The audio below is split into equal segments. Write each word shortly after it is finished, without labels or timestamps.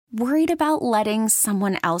Worried about letting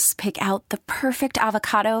someone else pick out the perfect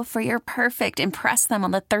avocado for your perfect impress them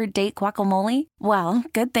on the third date guacamole? Well,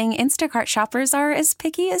 good thing Instacart shoppers are as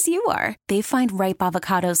picky as you are. They find ripe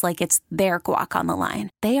avocados like it's their guac on the line.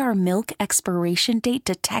 They are milk expiration date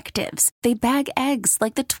detectives. They bag eggs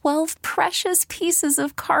like the 12 precious pieces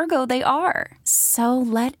of cargo they are. So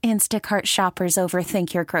let Instacart shoppers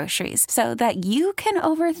overthink your groceries so that you can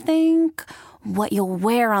overthink what you'll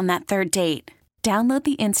wear on that third date. Download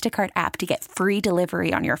the Instacart app to get free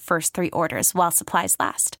delivery on your first 3 orders while supplies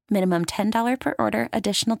last. Minimum $10 per order.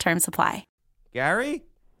 Additional terms apply. Gary?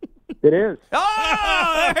 It is.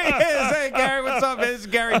 Oh, there he is. Hey, Gary, what's up? This is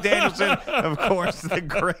Gary Danielson, of course, the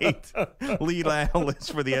great lead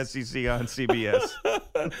analyst for the SEC on CBS.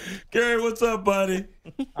 Gary, what's up, buddy?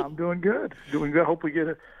 I'm doing good. Doing good. Hope we get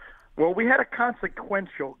it. Well, we had a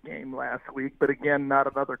consequential game last week, but again, not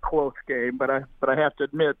another close game. But I have to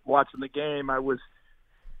admit, watching the game, I was,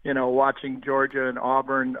 watching Georgia and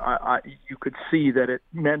Auburn. You could see that it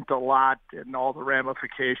meant a lot and all the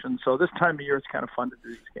ramifications. So this time of year, it's kind of fun to do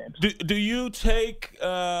these games. Do you take?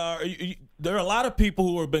 There are a lot of people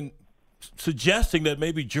who have been suggesting that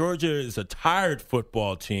maybe Georgia is a tired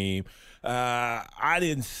football team. I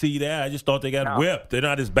didn't see that. I just thought they got whipped. They're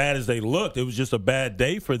not as bad as they looked. It was just a bad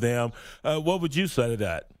day for them. What would you say to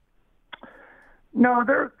that? No,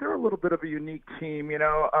 they're a little bit of a unique team.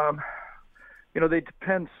 They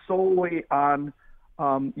depend solely on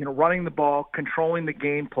running the ball, controlling the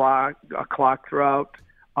game clock throughout.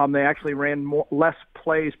 They actually ran less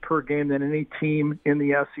plays per game than any team in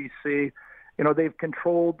the SEC. They've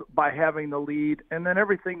controlled by having the lead, and then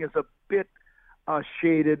everything is a bit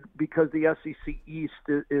shaded because the SEC East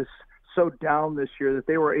is so down this year that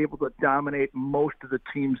they were able to dominate most of the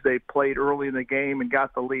teams they played early in the game and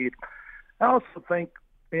got the lead. I also think,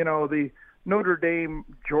 the Notre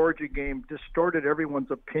Dame-Georgia game distorted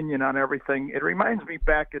everyone's opinion on everything. It reminds me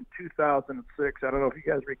back in 2006. I don't know if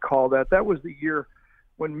you guys recall that. That was the year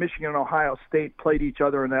when Michigan and Ohio State played each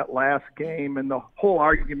other in that last game, and the whole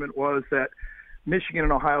argument was that Michigan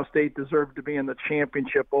and Ohio State deserved to be in the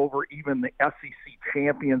championship over even the SEC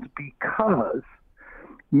champions because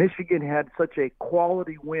Michigan had such a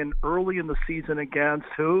quality win early in the season against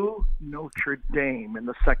who? Notre Dame in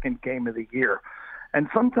the second game of the year. And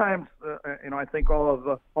sometimes, I think all of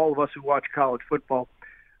us who watch college football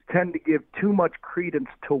tend to give too much credence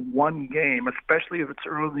to one game, especially if it's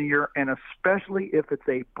early in the year and especially if it's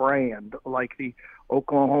a brand like the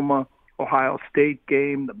Oklahoma-Ohio State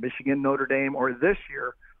game, the Michigan-Notre Dame, or this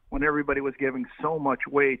year when everybody was giving so much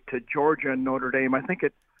weight to Georgia and Notre Dame. I think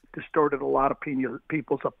it distorted a lot of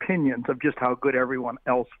people's opinions of just how good everyone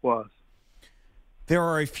else was. There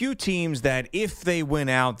are a few teams that if they win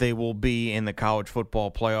out, they will be in the college football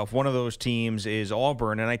playoff. One of those teams is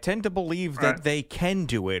Auburn, and I tend to believe that they can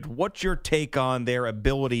do it. What's your take on their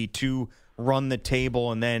ability to run the table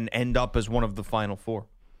and then end up as one of the Final Four?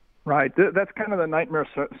 Right. That's kind of the nightmare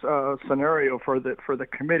scenario for the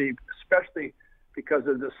committee, especially because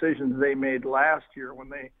of the decisions they made last year when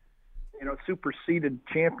they, superseded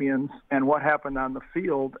champions and what happened on the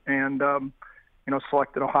field and,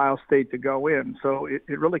 selected Ohio State to go in. So it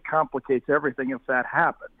really complicates everything if that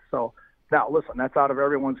happens. So now, listen, that's out of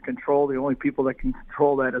everyone's control. The only people that can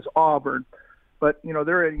control that is Auburn. But,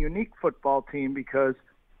 they're a unique football team because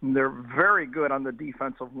they're very good on the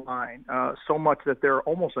defensive line, so much that they're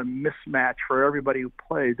almost a mismatch for everybody who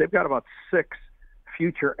plays. They've got about 6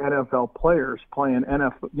 future NFL players playing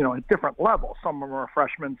NFL, at different levels. Some of them are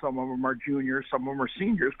freshmen, some of them are juniors, some of them are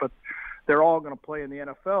seniors, but they're all going to play in the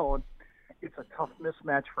NFL. And it's a tough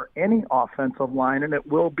mismatch for any offensive line, and it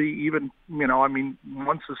will be even,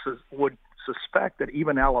 one would suspect that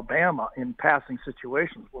even Alabama in passing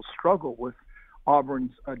situations will struggle with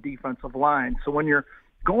Auburn's defensive line. So when you're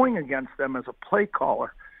going against them as a play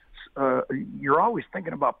caller, you're always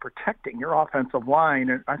thinking about protecting your offensive line,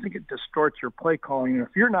 and I think it distorts your play calling. And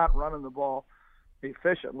if you're not running the ball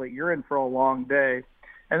efficiently, you're in for a long day.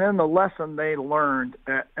 And then the lesson they learned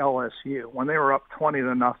at LSU, when they were up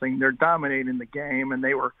 20-0, they're dominating the game, and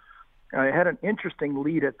they had an interesting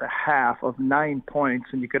lead at the half of 9 points,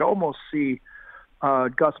 and you could almost see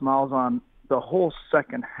Gus Malzahn the whole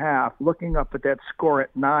second half looking up at that score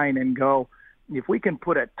at 9 and go, if we can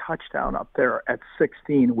put a touchdown up there at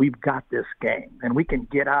 16, we've got this game, and we can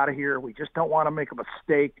get out of here. We just don't want to make a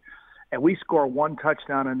mistake. And we score one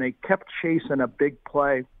touchdown, and they kept chasing a big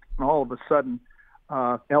play, and all of a sudden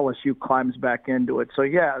LSU climbs back into it. So,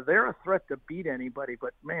 yeah, they're a threat to beat anybody,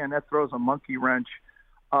 but, man, that throws a monkey wrench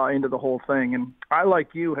into the whole thing. And I, like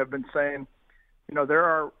you, have been saying, there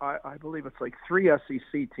are, I believe it's like 3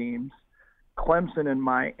 SEC teams, Clemson and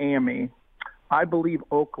Miami, I believe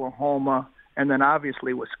Oklahoma, and then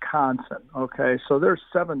obviously Wisconsin. Okay, so there's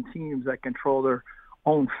 7 teams that control their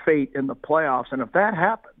own fate in the playoffs, and if that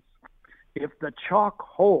happens, if the chalk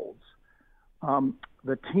holds,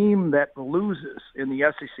 the team that loses in the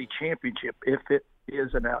SEC championship, if it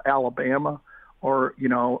is an Alabama or,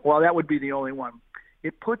 that would be the only one.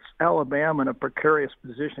 It puts Alabama in a precarious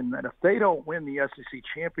position that if they don't win the SEC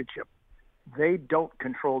championship, they don't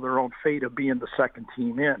control their own fate of being the second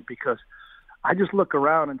team in, because I just look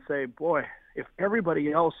around and say, boy, if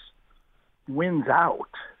everybody else wins out,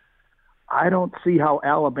 I don't see how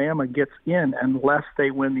Alabama gets in unless they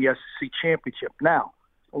win the SEC championship. Now,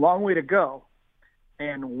 a long way to go,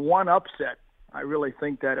 and one upset. I really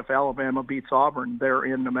think that if Alabama beats Auburn, they're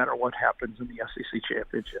in no matter what happens in the SEC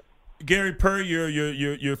championship. Gary, per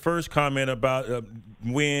your first comment about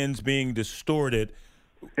wins being distorted,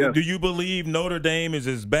 yes. Do you believe Notre Dame is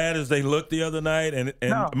as bad as they looked the other night, and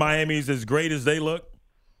No. Miami's as great as they look?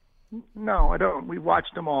 No, I don't. We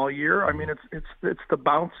watched them all year. I mean, it's the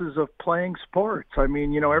bounces of playing sports. I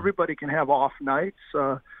mean, everybody can have off nights.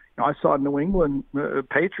 I saw New England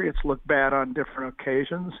Patriots look bad on different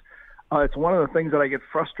occasions. It's one of the things that I get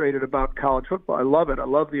frustrated about college football. I love it. I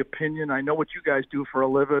love the opinion. I know what you guys do for a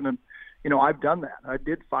living, and I've done that. I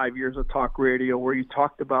did 5 years of talk radio where you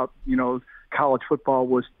talked about college football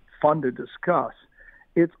was fun to discuss.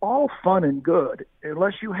 It's all fun and good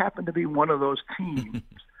unless you happen to be one of those teams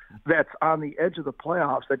that's on the edge of the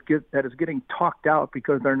playoffs that is getting talked out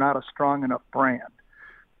because they're not a strong enough brand.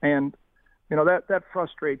 And that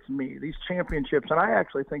frustrates me. These championships, and I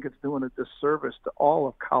actually think it's doing a disservice to all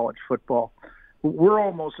of college football. We're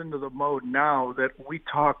almost into the mode now that we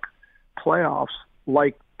talk playoffs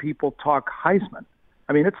like people talk Heisman.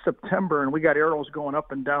 I mean, it's September, and we got arrows going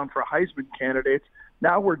up and down for Heisman candidates.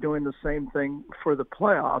 Now we're doing the same thing for the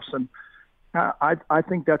playoffs, and I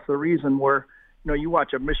think that's the reason where you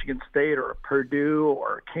watch a Michigan State or a Purdue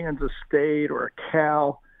or a Kansas State or a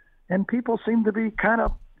Cal, and people seem to be kind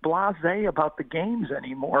of blasé about the games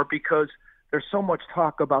anymore because there's so much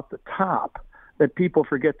talk about the top that people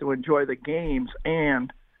forget to enjoy the games,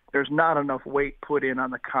 and there's not enough weight put in on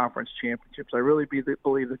the conference championships. I really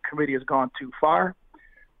believe the committee has gone too far.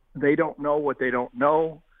 They don't know what they don't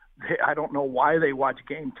know. I don't know why they watch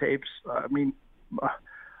game tapes.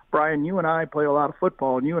 Brian, you and I play a lot of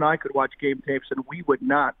football, and you and I could watch game tapes, and we would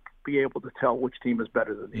not be able to tell which team is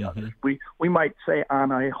better than the other. We might say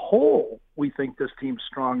on a whole we think this team's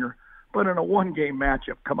stronger, but in a one-game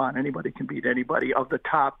matchup, come on, anybody can beat anybody of the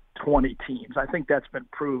top 20 teams. I think that's been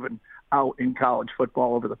proven out in college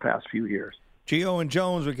football over the past few years. Gio and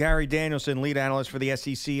Jones with Gary Danielson, lead analyst for the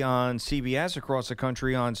SEC on CBS, across the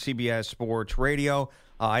country on CBS Sports Radio.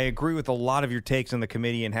 I agree with a lot of your takes on the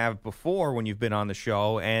committee and have before when you've been on the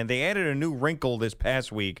show, and they added a new wrinkle this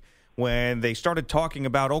past week when they started talking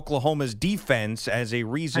about Oklahoma's defense as a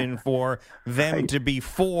reason for them to be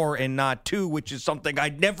 4 and not 2, which is something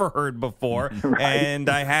I'd never heard before. Right. And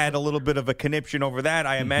I had a little bit of a conniption over that.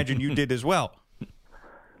 I imagine you did as well.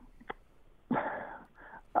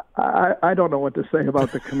 I don't know what to say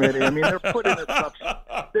about the committee. I mean, they're put in a tough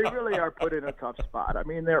 – they really are put in a tough spot. I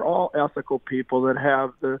mean, they're all ethical people that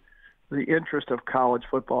have the interest of college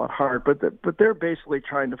football at heart, but they're basically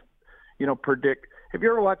trying to, predict. Have you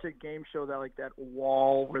ever watched a game show that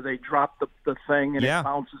wall where they drop the thing and it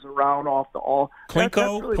bounces around off the wall?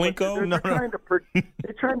 Plinko?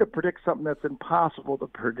 They're trying to predict something that's impossible to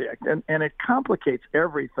predict, and it complicates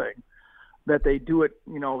everything that they do it,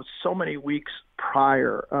 so many weeks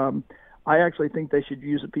prior. I actually think they should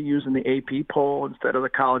be using the AP poll instead of the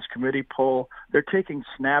college committee poll. They're taking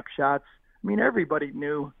snapshots. I mean, everybody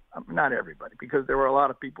knew. Not everybody, because there were a lot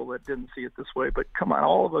of people that didn't see it this way, but come on,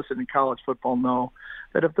 all of us in college football know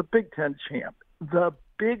that if the Big Ten champ, the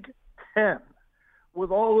Big Ten,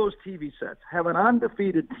 with all those TV sets, have an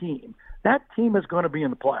undefeated team, that team is going to be in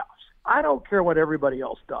the playoffs. I don't care what everybody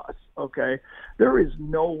else does, okay? There is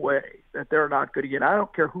no way that they're not going to get. I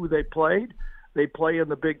don't care who they played. They play in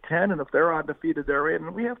the Big Ten, and if they're undefeated, they're in.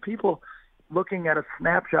 And we have people looking at a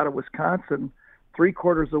snapshot of Wisconsin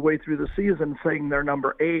 3/4 of the way through the season saying they're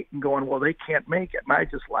number 8 and going, well, they can't make it. And I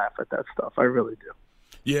just laugh at that stuff. I really do.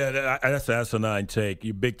 Yeah, that's an asinine take.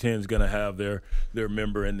 Your Big Ten's going to have their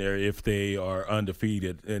member in there if they are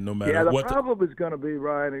undefeated, and no matter what. The problem is going to be,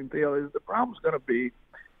 Ryan and Dale, is the problem's going to be,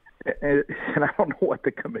 and I don't know what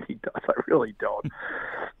the committee does. I really don't.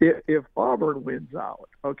 If Auburn wins out,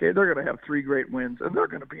 okay, they're going to have 3 great wins, and they're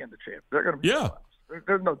going to be in the champ. They're going to be in the playoffs.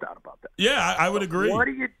 There's no doubt about that. Yeah, I would agree.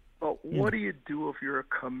 What do you do if you're a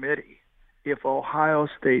committee if Ohio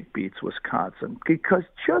State beats Wisconsin? Because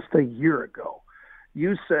just a year ago,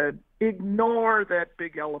 you said ignore that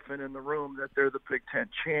big elephant in the room that they're the Big Ten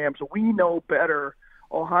champs. We know better.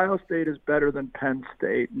 Ohio State is better than Penn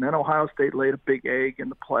State, and then Ohio State laid a big egg in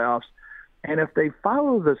the playoffs. And if they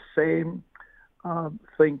follow the same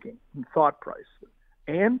thinking and thought process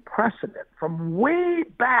and precedent from way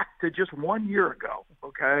back to just 1 year ago,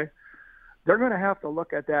 okay, they're going to have to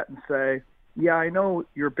look at that and say, yeah, I know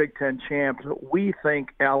you're Big Ten champs, but we think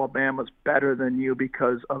Alabama's better than you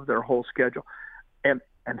because of their whole schedule. And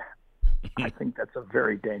I think that's a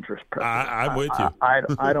very dangerous precedent. I'm with you.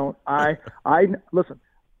 Listen,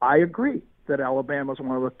 I agree that Alabama's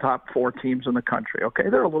one of the top 4 teams in the country. Okay,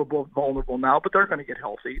 they're a little bit vulnerable now, but they're going to get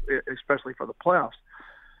healthy, especially for the playoffs.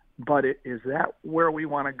 But is that where we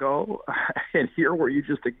want to go? And here, where you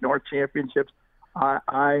just ignore championships?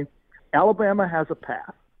 Alabama has a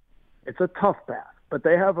path. It's a tough path, but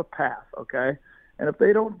they have a path. Okay, and if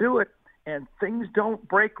they don't do it and things don't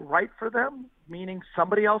break right for them, meaning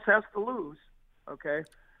somebody else has to lose, okay,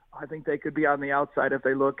 I think they could be on the outside if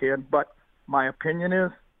they look in. But my opinion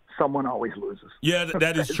is, someone always loses. Yeah,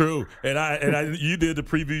 that is true. And you did the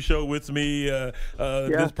preview show with me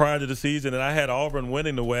just prior to the season, and I had Auburn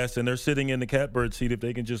winning the West, and they're sitting in the catbird seat if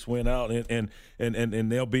they can just win out, and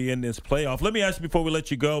they'll be in this playoff. Let me ask you before we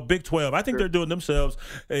let you go, Big 12. I think they're doing themselves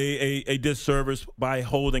a disservice by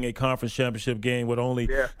holding a conference championship game with only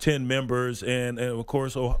 10 members, and of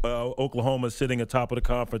course Oklahoma is sitting atop of the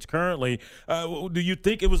conference currently. Do you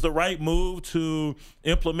think it was the right move to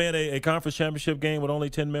implement a conference championship game with only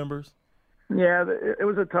 10 members? Yeah, it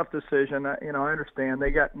was a tough decision. I understand they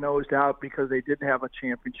got nosed out because they didn't have a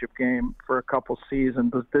championship game for a couple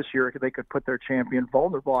seasons. But this year they could put their champion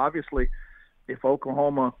vulnerable. Obviously, if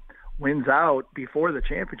Oklahoma wins out before the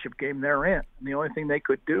championship game, they're in. And the only thing they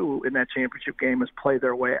could do in that championship game is play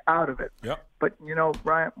their way out of it. Yep. But,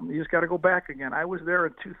 Brian, you just got to go back again. I was there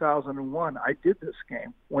in 2001. I did this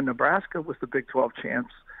game when Nebraska was the Big 12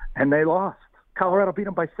 champs, and they lost. Colorado beat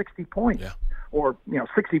them by 60 points. Yeah. Or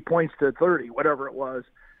 60 points to 30, whatever it was.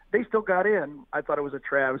 They still got in. I thought it was a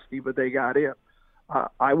travesty, but they got in.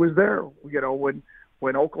 I was there,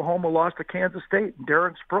 when Oklahoma lost to Kansas State and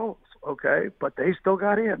Darren Sproles, okay, but they still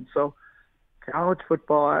got in. So college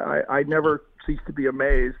football, I never cease to be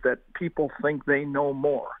amazed that people think they know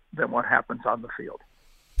more than what happens on the field.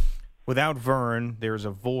 Without Vern, there's a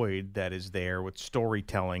void that is there with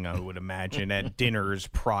storytelling, I would imagine, at dinners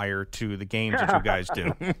prior to the games that you guys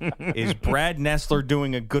do. Is Brad Nessler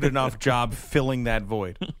doing a good enough job filling that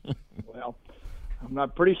void? Well, I'm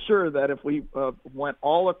not pretty sure that if we went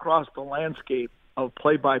all across the landscape of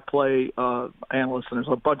play-by-play analysts, and there's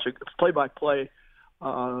a bunch of play-by-play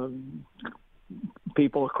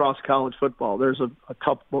people across college football, there's a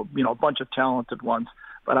couple, a bunch of talented ones.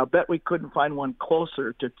 But I'll bet we couldn't find one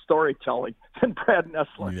closer to storytelling than Brad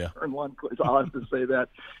Nessler. Yeah. I'll have to say that.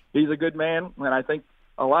 He's a good man, and I think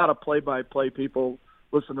a lot of play-by-play people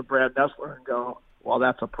listen to Brad Nessler and go, well,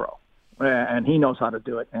 that's a pro. And he knows how to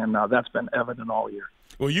do it, and that's been evident all year.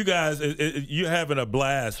 Well, you guys, you're having a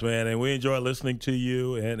blast, man, and we enjoy listening to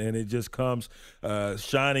you, and it just comes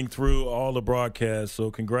shining through all the broadcasts.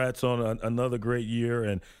 So congrats on another great year,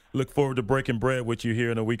 and look forward to breaking bread with you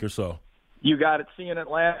here in a week or so. You got it. See you in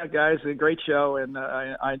Atlanta, guys. A great show, and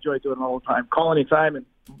I enjoy doing it all the time. Call anytime, and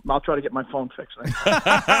I'll try to get my phone fixed.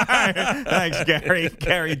 Thanks, Gary.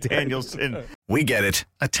 Gary Danielson. We get it.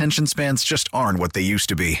 Attention spans just aren't what they used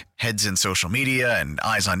to be. Heads in social media and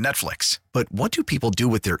eyes on Netflix. But what do people do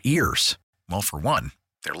with their ears? Well, for one,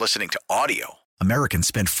 they're listening to audio. Americans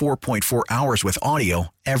spend 4.4 hours with audio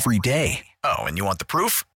every day. Oh, and you want the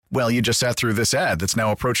proof? Well, you just sat through this ad that's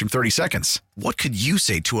now approaching 30 seconds. What could you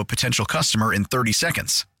say to a potential customer in 30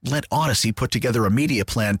 seconds? Let Odyssey put together a media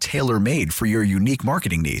plan tailor-made for your unique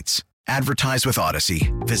marketing needs. Advertise with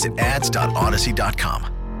Odyssey. Visit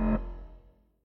ads.odyssey.com.